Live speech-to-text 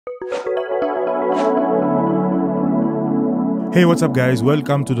Hey, what's up guys?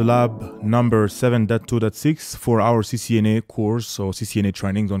 Welcome to the lab number 7.2.6 for our CCNA course or CCNA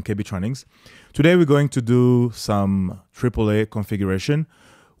trainings on KBTrainings. Today we're going to do some AAA configuration.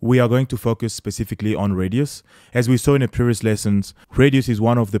 We are going to focus specifically on Radius. As we saw in the previous lessons, Radius is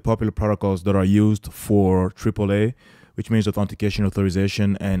one of the popular protocols that are used for AAA, which means authentication,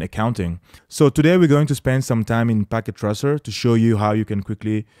 authorization, and accounting. So today we're going to spend some time in Packet Tracer to show you how you can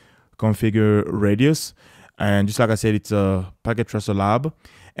quickly configure Radius. And just like I said, it's a Packet Tracer lab.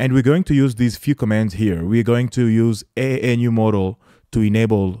 And we're going to use these few commands here. We're going to use AAA new model to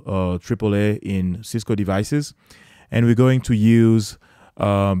enable AAA in Cisco devices. And we're going to use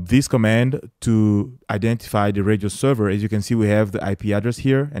this command to identify the Radius server. As you can see, we have the IP address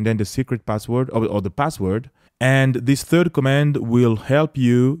here and then the secret password or the password. And this third command will help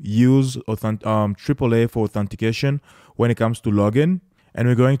you use AAA for authentication when it comes to login. And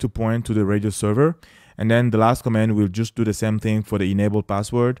we're going to point to the Radius server. And then the last command will just do the same thing for the enable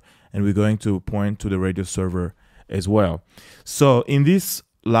password, and we're going to point to the Radius server as well. So in this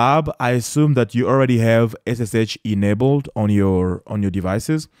lab, I assume that you already have SSH enabled on your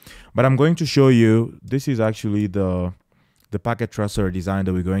devices, but I'm going to show you, this is actually the Packet Tracer design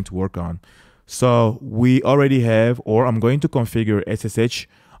that we're going to work on. So we already have, or I'm going to configure SSH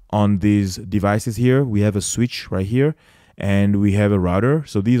on these devices here. We have a switch right here, and we have a router.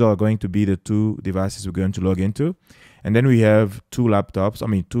 So these are going to be the two devices we're going to log into. And then we have two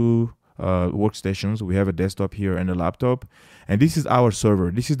workstations. We have a desktop here and a laptop. And this is our server.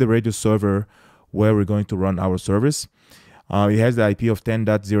 This is the Radius server where we're going to run our service. It has the IP of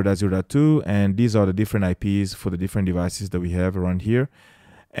 10.0.0.2, and these are the different IPs for the different devices that we have around here.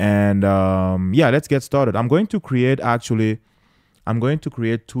 And yeah, let's get started. I'm going to create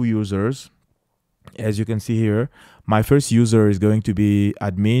two users. As you can see here, my first user is going to be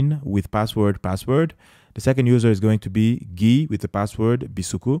admin with password. The second user is going to be Guy with the password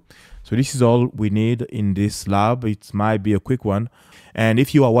Bisuku. So this is all we need in this lab. It might be a quick one. And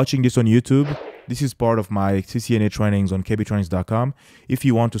if you are watching this on YouTube, this is part of my CCNA trainings on KBTrainings.com. If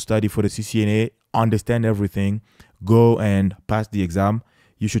you want to study for the CCNA, understand everything, go and pass the exam,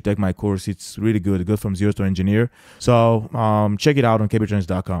 you should take my course. It's really good. It goes from zero to engineer. So check it out on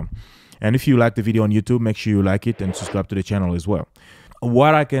KBTrainings.com. And if you like the video on YouTube, make sure you like it and subscribe to the channel as well.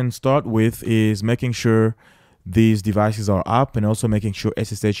 What I can start with is making sure these devices are up and also making sure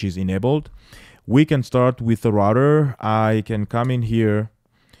SSH is enabled. We can start with the router. I can come in here.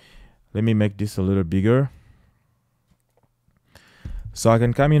 Let me make this a little bigger. So I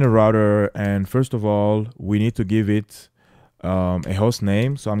can come in a router, and first of all, we need to give it a host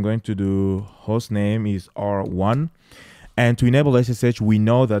name. So I'm going to do host name is R1. And to enable SSH, we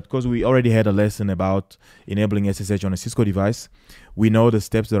know that because we already had a lesson about enabling SSH on a Cisco device, we know the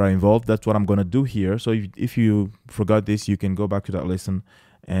steps that are involved. That's what I'm going to do here. So if you forgot this, you can go back to that lesson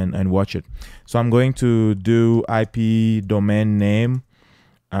and watch it. So I'm going to do IP domain name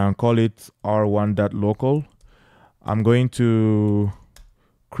and call it r1.local. I'm going to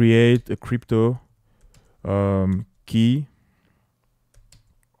create a crypto key.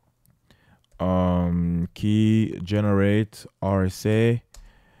 Key generate RSA,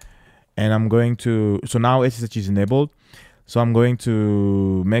 and I'm going to, so now SSH is enabled. So I'm going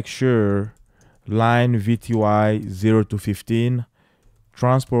to make sure line VTY 0 to 15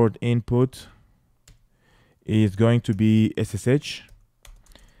 transport input is going to be SSH.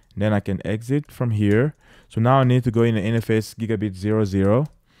 Then I can exit from here. So now I need to go in the interface gigabit 00,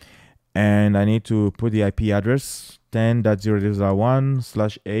 and I need to put the IP address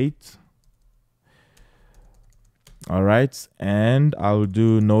 10.0.1/8. All right, and I'll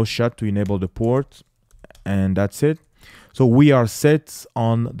do no shut to enable the port, and that's it. So we are set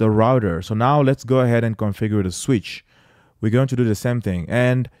on the router. So now let's go ahead and configure the switch. We're going to do the same thing,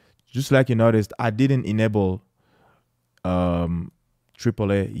 and just like you noticed, I didn't enable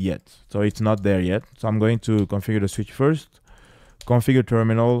AAA yet, so it's not there yet. So I'm going to configure the switch first. Configure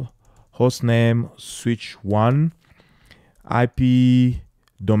terminal, hostname switch 1, IP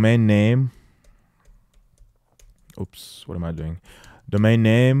domain name. Oops, what am I doing? Domain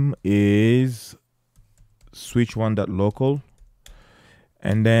name is switch1.local,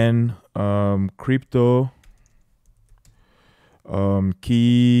 and then crypto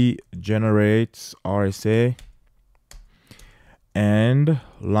key generates RSA, and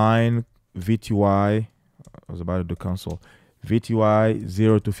line VTY, I was about to do console, VTY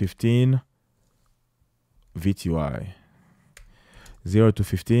 0 to 15, VTY 0 to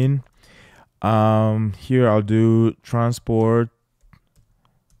 15. Here I'll do transport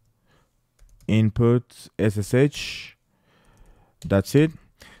input SSH. That's it.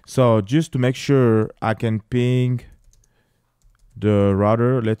 So just to make sure I can ping the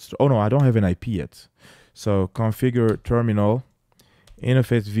router, oh no, I don't have an IP yet. So configure terminal,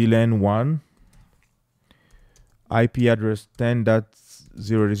 interface VLAN 1, IP address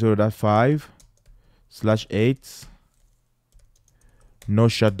 10.0.0.5/8, no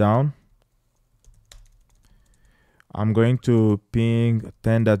shutdown. I'm going to ping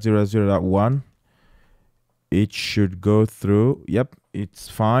 10.0.0.1. It should go through. Yep, it's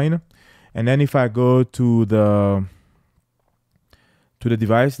fine. And then if I go to the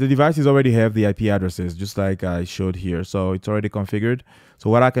device is already have the IP addresses, just like I showed here. So it's already configured. So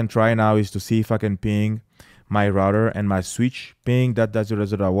what I can try now is to see if I can ping my router and my switch. Ping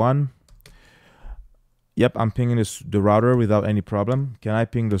 .0.0.1. Yep, I'm pinging the router without any problem. Can I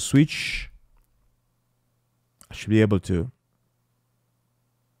ping the switch? I should be able to.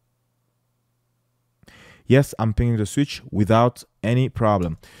 Yes, I'm pinging the switch without any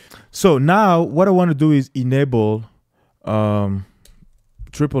problem. So now what I want to do is enable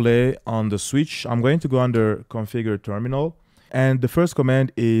AAA on the switch. I'm going to go under configure terminal, and the first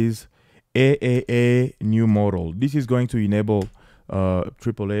command is AAA new model. This is going to enable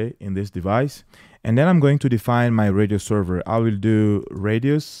AAA in this device. And then I'm going to define my radius server. I will do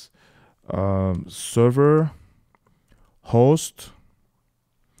radius server host.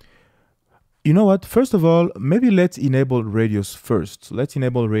 You know what? First of all, maybe let's enable radius first. Let's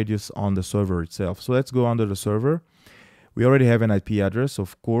enable radius on the server itself. So let's go under the server. We already have an IP address,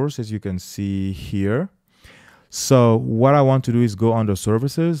 of course, as you can see here. So what I want to do is go under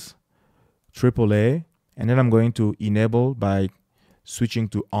services, AAA, and then I'm going to enable by switching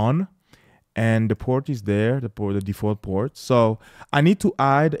to on. And the port is there, the default port. So I need to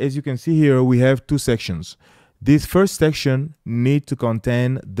add, as you can see here, we have two sections. This first section needs to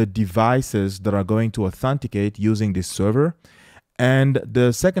contain the devices that are going to authenticate using this server. And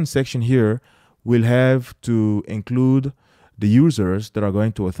the second section here will have to include the users that are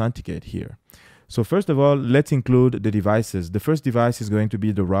going to authenticate here. So first of all, let's include the devices. The first device is going to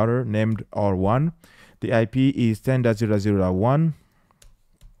be the router named R1. The IP is 10.0.0.1.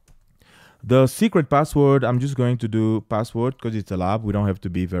 The secret password, I'm just going to do password because it's a lab. We don't have to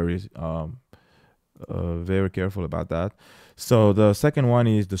be very careful about that. So the second one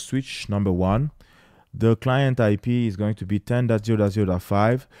is the switch number 1. The client IP is going to be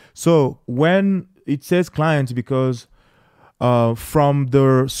 10.0.0.5. So when it says client, because from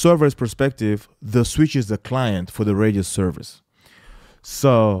the server's perspective, the switch is the client for the radius service.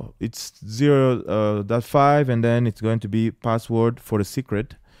 So it's 0.5, and then it's going to be password for the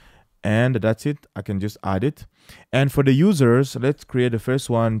secret. And that's it. I can just add it. And for the users, let's create the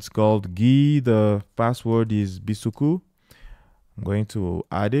first one. It's called Guy. The password is Bisuku. I'm going to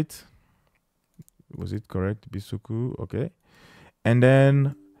add it. Was it correct? Bisuku. Okay. And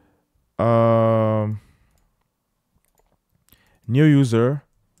then new user,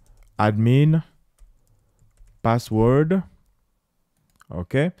 admin, password.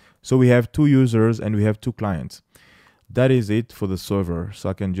 Okay. So we have 2 users and we have 2 clients. That is it for the server. So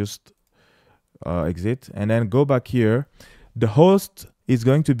I can just exit and then go back here. The host is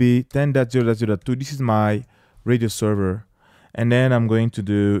going to be 10.0.0.2. This is my radius server. And then I'm going to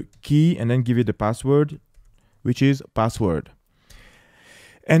do key and then give it the password, which is password.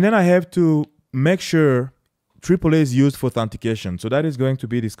 And then I have to make sure AAA is used for authentication. So that is going to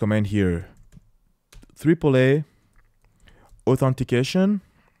be this command here. AAA authentication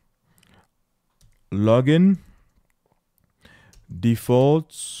login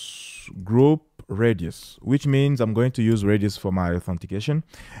default group radius, which means I'm going to use radius for my authentication.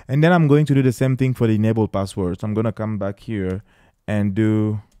 And then I'm going to do the same thing for the enable passwords. I'm going to come back here and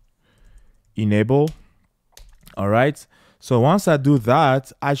do enable. All right. So once I do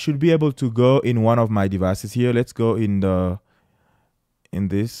that, I should be able to go in one of my devices here. Let's go in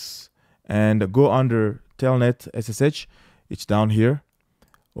this and go under telnet SSH. It's down here,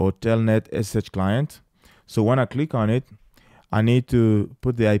 or telnet SSH client. So when I click on it, I need to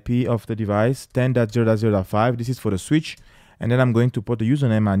put the IP of the device 10.0.0.5. This is for the switch. And then I'm going to put the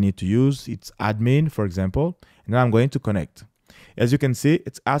username I need to use. It's admin, for example. And then I'm going to connect. As you can see,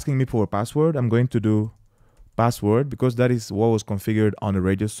 it's asking me for a password. I'm going to do password because that is what was configured on the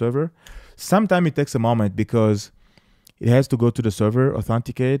radius server. Sometimes it takes a moment because it has to go to the server,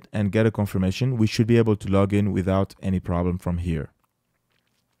 authenticate, and get a confirmation. We should be able to log in without any problem from here.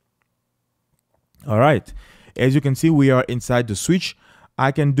 All right. As you can see, we are inside the switch.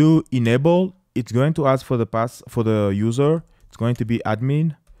 I can do enable. It's going to ask for the user. It's going to be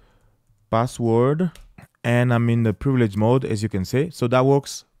admin, password, and I'm in the privilege mode, as you can see. So that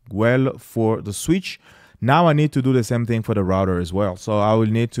works well for the switch. Now I need to do the same thing for the router as well. So I will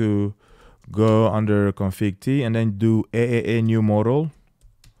need to go under config T and then do AAA new model.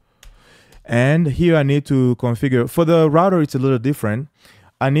 And here I need to configure, for the router it's a little different.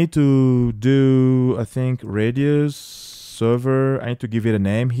 I need to do, I think, radius server. I need to give it a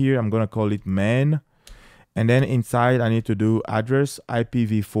name here. I'm gonna call it main. And then inside I need to do address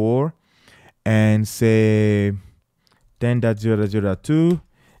IPv4 and say 10.0.0.2.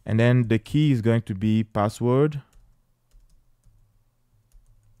 And then the key is going to be password.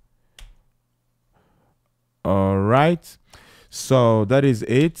 All right. So that is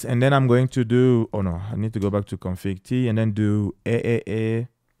it. And then I'm going to do, oh no, I need to go back to config T and then do AAA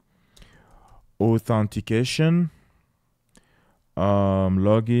authentication,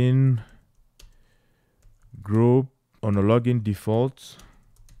 login group, on a login default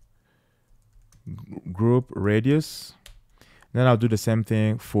group radius. Then I'll do the same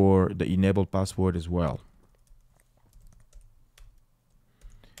thing for the enable password as well.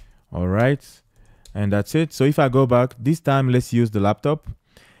 All right. And that's it. So if I go back, this time let's use the laptop,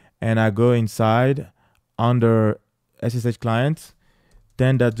 and I go inside under SSH client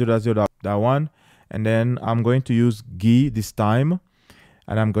 10.0.0.1, and then I'm going to use GUI this time,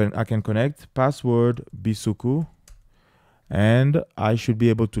 and I can connect password Bisuku, and I should be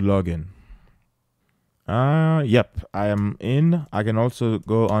able to log in. Yep, I am in. I can also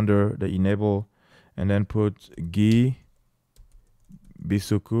go under the enable and then put GUI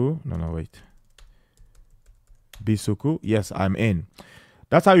Bisuku. No, wait. Bisuku. Yes, I'm in.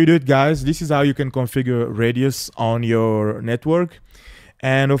 That's how you do it, guys. This is how you can configure radius on your network.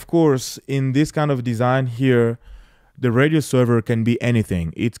 And of course, in this kind of design here, the radius server can be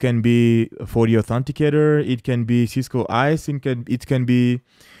anything. It can be for the authenticator. It can be Cisco ICE. It can be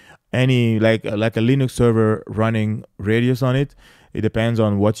any like a Linux server running radius on it. It depends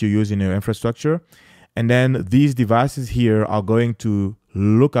on what you use in your infrastructure. And then these devices here are going to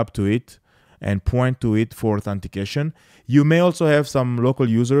look up to it and point to it for authentication. You may also have some local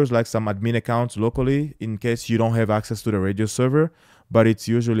users, like some admin accounts locally, in case you don't have access to the radius server. But it's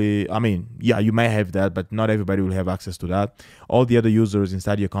usually, I mean, yeah, you may have that, but not everybody will have access to that. All the other users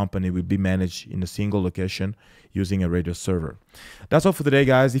inside your company will be managed in a single location using a radius server. That's all for today,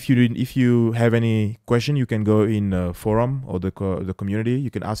 guys. If you have any question, you can go in the forum or the community. You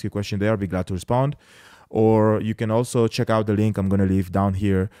can ask your question there. I'll be glad to respond. Or you can also check out the link I'm going to leave down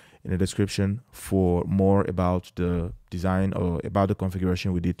here in the description for more about the design or about the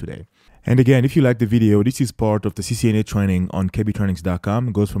configuration we did today. And again, if you like the video, this is part of the CCNA training on KBTrainings.com.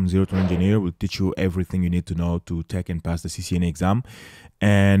 It goes from zero to engineer. We'll teach you everything you need to know to take and pass the CCNA exam.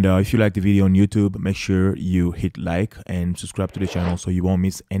 And if you like the video on YouTube, make sure you hit like and subscribe to the channel so you won't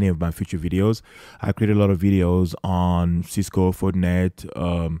miss any of my future videos. I create a lot of videos on Cisco, Fortinet,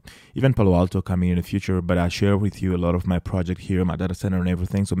 even Palo Alto coming in the future, but I share with you a lot of my project here, my data center and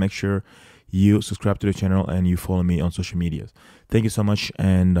everything. So make sure you subscribe to the channel and you follow me on social media. Thank you so much,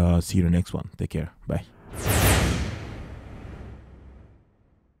 and see you in the next one. Take care. Bye.